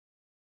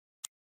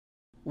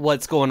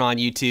What's going on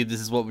YouTube? This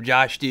is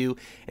wwjoshdew,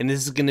 and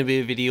this is going to be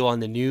a video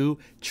on the new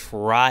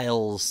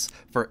trials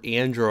for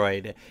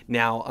Android.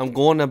 Now, I'm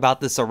going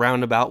about this a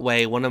roundabout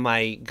way. One of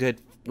my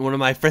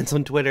friends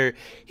on Twitter,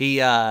 he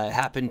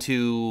happened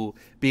to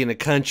be in a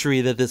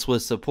country that this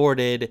was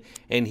supported,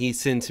 and he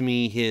sent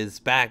me his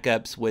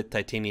backups with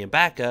Titanium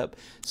Backup.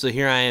 So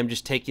here I am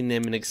just taking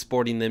them and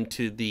exporting them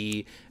to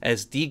the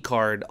SD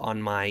card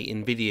on my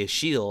NVIDIA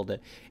Shield.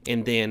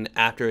 And then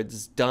after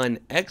it's done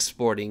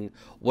exporting,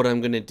 what I'm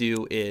going to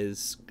do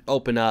is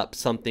open up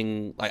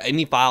something like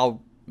any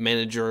file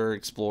manager,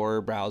 explorer,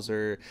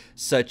 browser,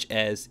 such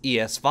as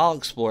ES File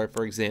Explorer,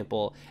 for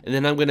example, and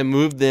then I'm going to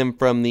move them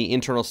from the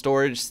internal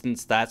storage,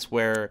 since that's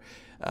where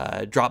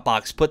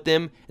Dropbox put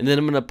them, and then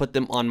I'm going to put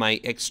them on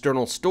my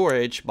external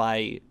storage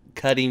by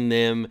cutting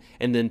them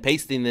and then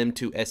pasting them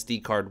to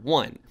SD card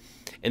 1.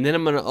 And then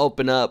I'm going to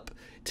open up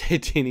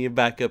Titanium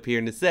Backup here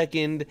in a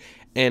second,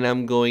 and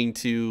I'm going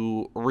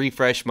to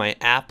refresh my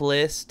app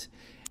list,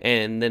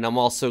 and then I'm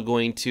also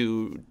going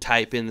to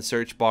type in the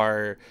search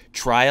bar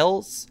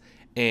trials.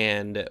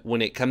 And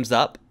when it comes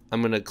up,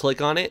 I'm going to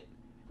click on it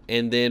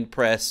and then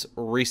press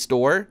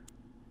restore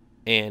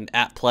and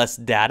app plus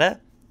data.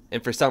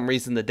 And for some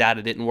reason, the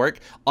data didn't work.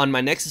 On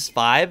my Nexus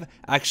 5,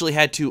 I actually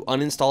had to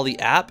uninstall the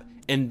app.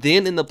 And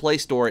then in the Play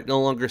Store, it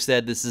no longer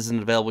said this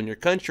isn't available in your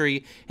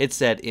country. It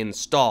said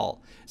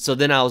install. So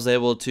then I was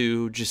able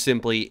to just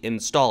simply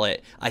install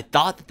it. I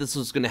thought that this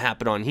was going to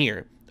happen on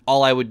here.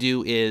 All I would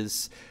do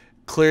is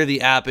clear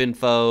the app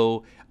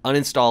info,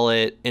 uninstall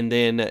it, and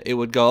then it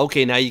would go,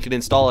 okay, now you can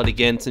install it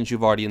again since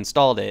you've already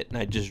installed it. And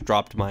I just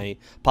dropped my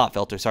pop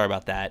filter, sorry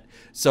about that.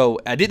 So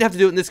I didn't have to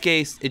do it in this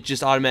case, it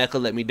just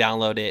automatically let me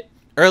download it.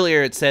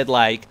 Earlier it said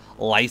like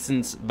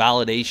license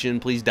validation,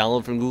 please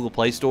download from Google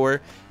Play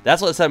Store.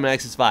 That's what it said on my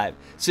Nexus 5.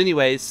 So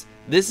anyways,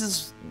 this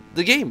is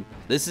the game.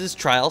 This is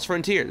Trials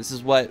Frontier. This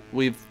is what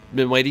we've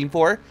been waiting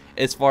for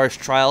as far as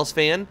Trials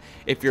fan.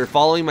 If you're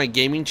following my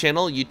gaming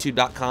channel,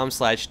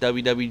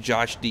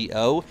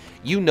 youtube.com/wwjoshdew,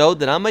 you know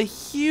that I'm a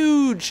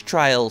huge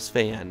Trials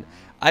fan.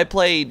 I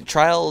played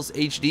Trials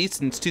HD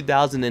since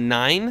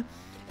 2009,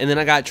 and then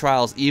I got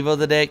Trials Evo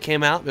the day it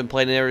came out, been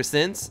playing it ever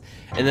since,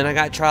 and then I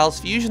got Trials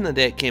Fusion the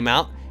day it came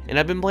out, and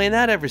I've been playing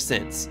that ever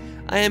since.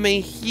 I am a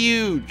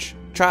huge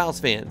Trials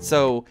fan,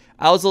 so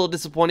I was a little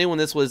disappointed when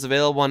this was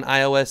available on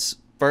iOS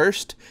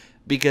first,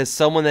 because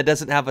someone that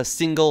doesn't have a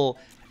single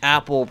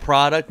Apple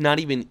product, not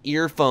even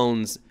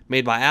earphones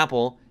made by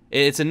Apple,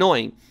 it's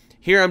annoying.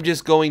 Here I'm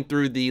just going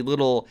through the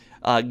little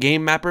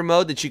game mapper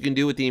mode that you can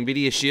do with the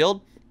NVIDIA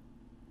Shield,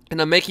 and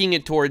I'm making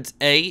it towards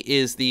A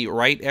is the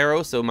right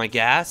arrow, so my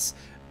gas,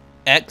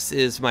 X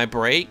is my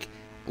brake,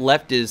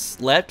 left is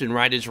left, and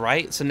right is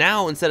right. So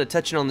now instead of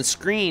touching on the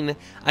screen,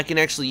 I can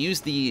actually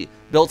use the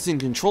built-in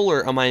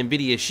controller on my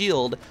NVIDIA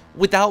Shield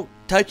without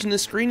touching the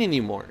screen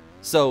anymore.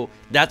 So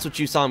that's what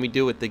you saw me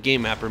do with the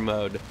game mapper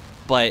mode.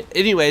 But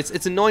anyways,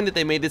 it's annoying that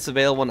they made this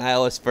available on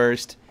iOS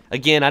first.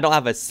 Again, I don't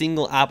have a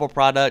single Apple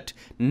product,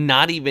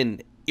 not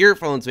even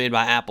earphones made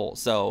by Apple.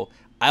 So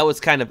I was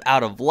kind of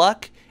out of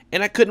luck,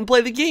 and I couldn't play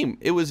the game.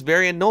 It was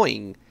very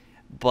annoying.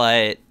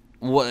 But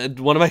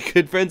one of my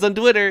good friends on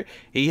Twitter,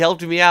 he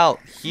helped me out.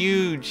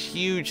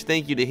 Huge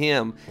thank you to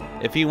him.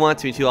 If he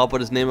wants me to, I'll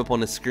put his name up on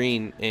the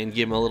screen and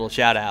give him a little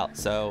shout out.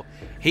 So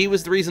he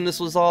was the reason this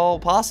was all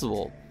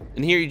possible.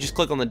 And here you just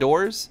click on the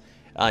doors.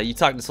 You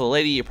talk to this little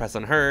lady, you press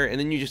on her, and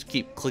then you just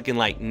keep clicking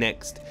like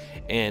next,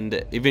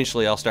 and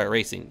eventually I'll start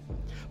racing.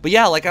 But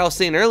yeah, like I was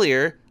saying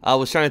earlier, I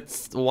was trying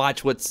to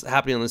watch what's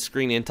happening on the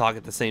screen and talk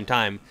at the same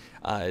time.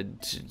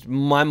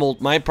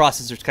 My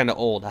processor's kind of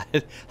old.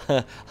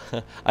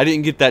 I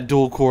didn't get that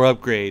dual core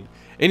upgrade.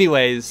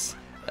 Anyways,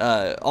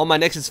 on my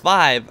Nexus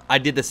 5, I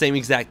did the same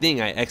exact thing.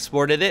 I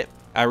exported it,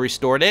 I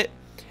restored it,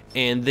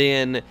 and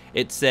then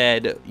it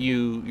said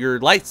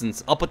your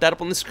license. I'll put that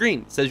up on the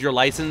screen. It says your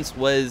license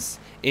was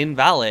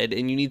invalid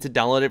and you need to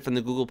download it from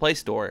the Google Play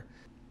Store.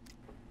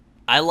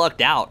 I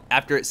lucked out.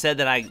 After it said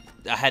that I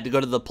had to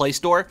go to the Play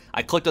Store,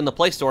 I clicked on the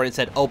Play Store and it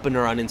said open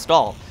or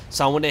uninstall.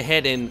 So I went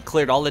ahead and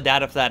cleared all the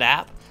data for that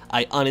app.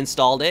 I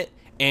uninstalled it,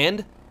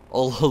 and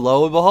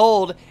lo and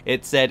behold,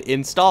 it said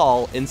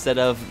install instead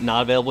of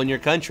not available in your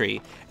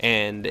country.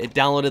 And it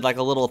downloaded like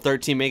a little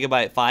 13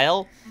 megabyte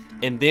file.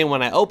 And then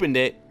when I opened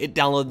it, it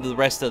downloaded the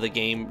rest of the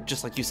game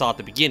just like you saw at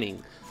the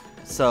beginning.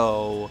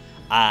 So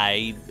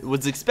I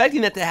was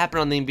expecting that to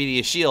happen on the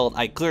NVIDIA Shield.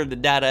 I cleared the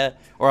data,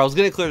 or I was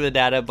going to clear the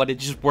data, but it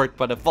just worked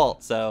by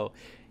default. So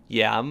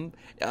yeah,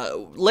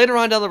 later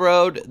on down the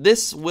road,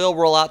 this will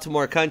roll out to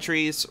more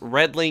countries.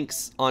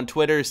 Redlinks on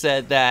Twitter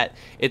said that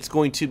it's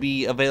going to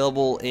be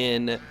available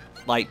in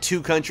like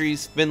 2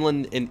 countries,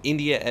 Finland and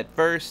India at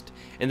first,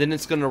 and then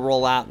it's going to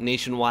roll out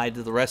nationwide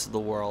to the rest of the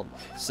world.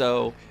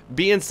 So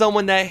being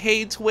someone that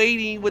hates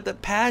waiting with a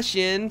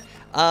passion,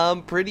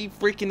 I'm pretty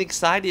freaking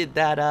excited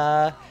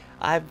that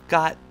I've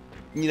got,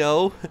 you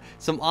know,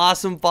 some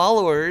awesome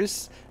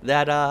followers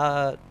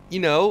that, you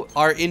know,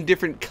 are in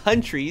different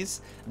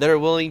countries that are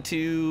willing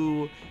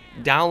to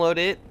download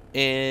it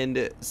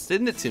and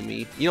send it to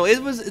me. You know,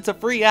 it's a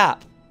free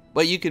app.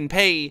 but you can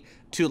pay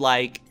to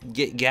like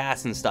get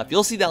gas and stuff.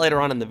 You'll see that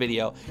later on in the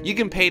video. You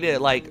can pay to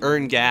like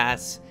earn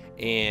gas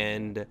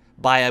and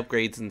buy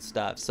upgrades and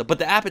stuff. So, but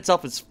the app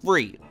itself is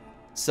free.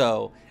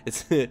 So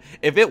it's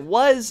if it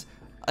was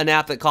an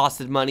app that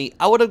costed money,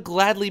 I would have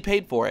gladly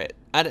paid for it.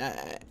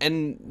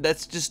 And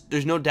that's just,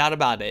 there's no doubt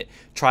about it.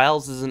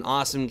 Trials is an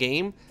awesome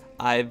game.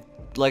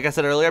 Like I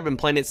said earlier, I've been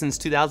playing it since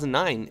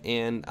 2009,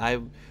 and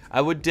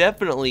I would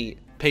definitely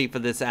pay for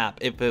this app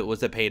if it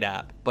was a paid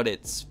app, but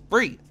it's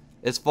free.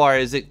 As far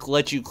as it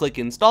lets you click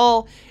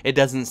install, it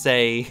doesn't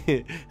say,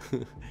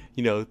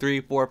 you know,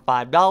 $3, $4,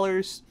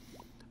 $5.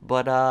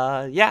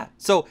 But yeah,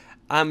 so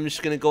I'm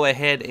just gonna go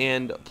ahead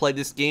and play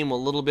this game a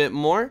little bit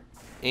more,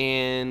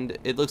 and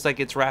it looks like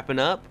it's wrapping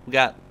up. We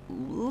got a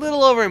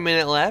little over a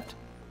minute left.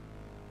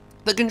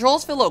 The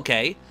controls feel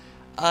okay.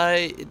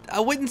 I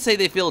wouldn't say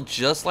they feel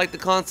just like the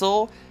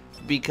console,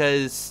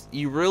 because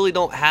you really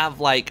don't have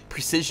like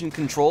precision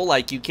control.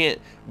 Like, you can't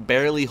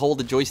barely hold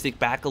the joystick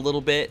back a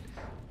little bit,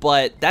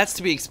 but that's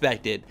to be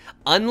expected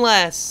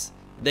unless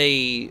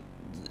they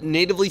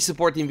natively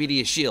support the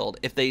NVIDIA Shield.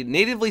 If they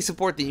natively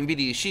support the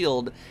NVIDIA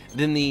Shield,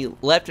 then the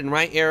left and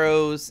right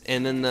arrows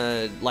and then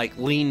the like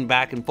lean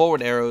back and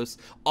forward arrows,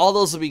 all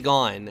those will be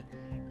gone,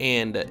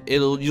 and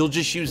you'll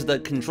just use the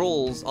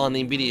controls on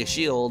the NVIDIA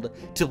Shield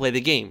to play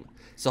the game.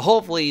 So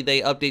hopefully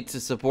they update to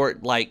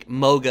support like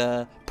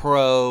Moga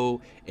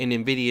Pro and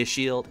NVIDIA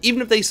Shield.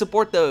 Even if they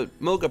support the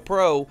Moga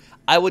Pro,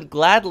 I would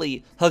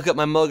gladly hook up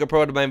my Moga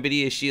Pro to my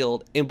NVIDIA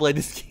Shield and play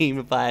this game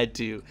if I had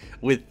to,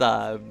 with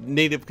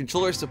native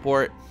controller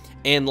support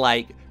and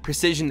like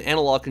precision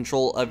analog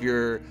control of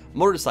your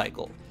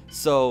motorcycle.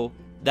 So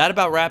that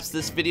about wraps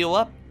this video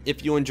up.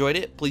 If you enjoyed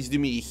it, please do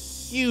me a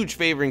huge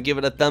favor and give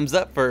it a thumbs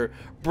up for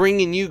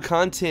bringing you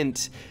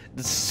content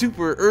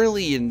super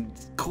early and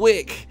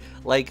quick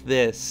like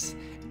this.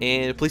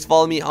 And please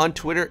follow me on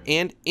Twitter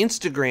and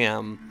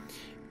Instagram.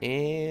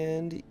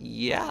 And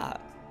yeah,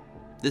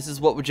 this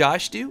is What Would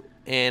Josh Do?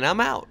 And I'm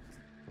out.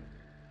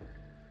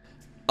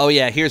 Oh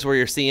yeah, here's where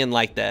you're seeing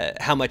like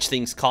how much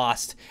things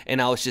cost,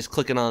 and I was just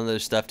clicking on other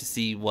stuff to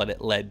see what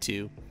it led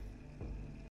to.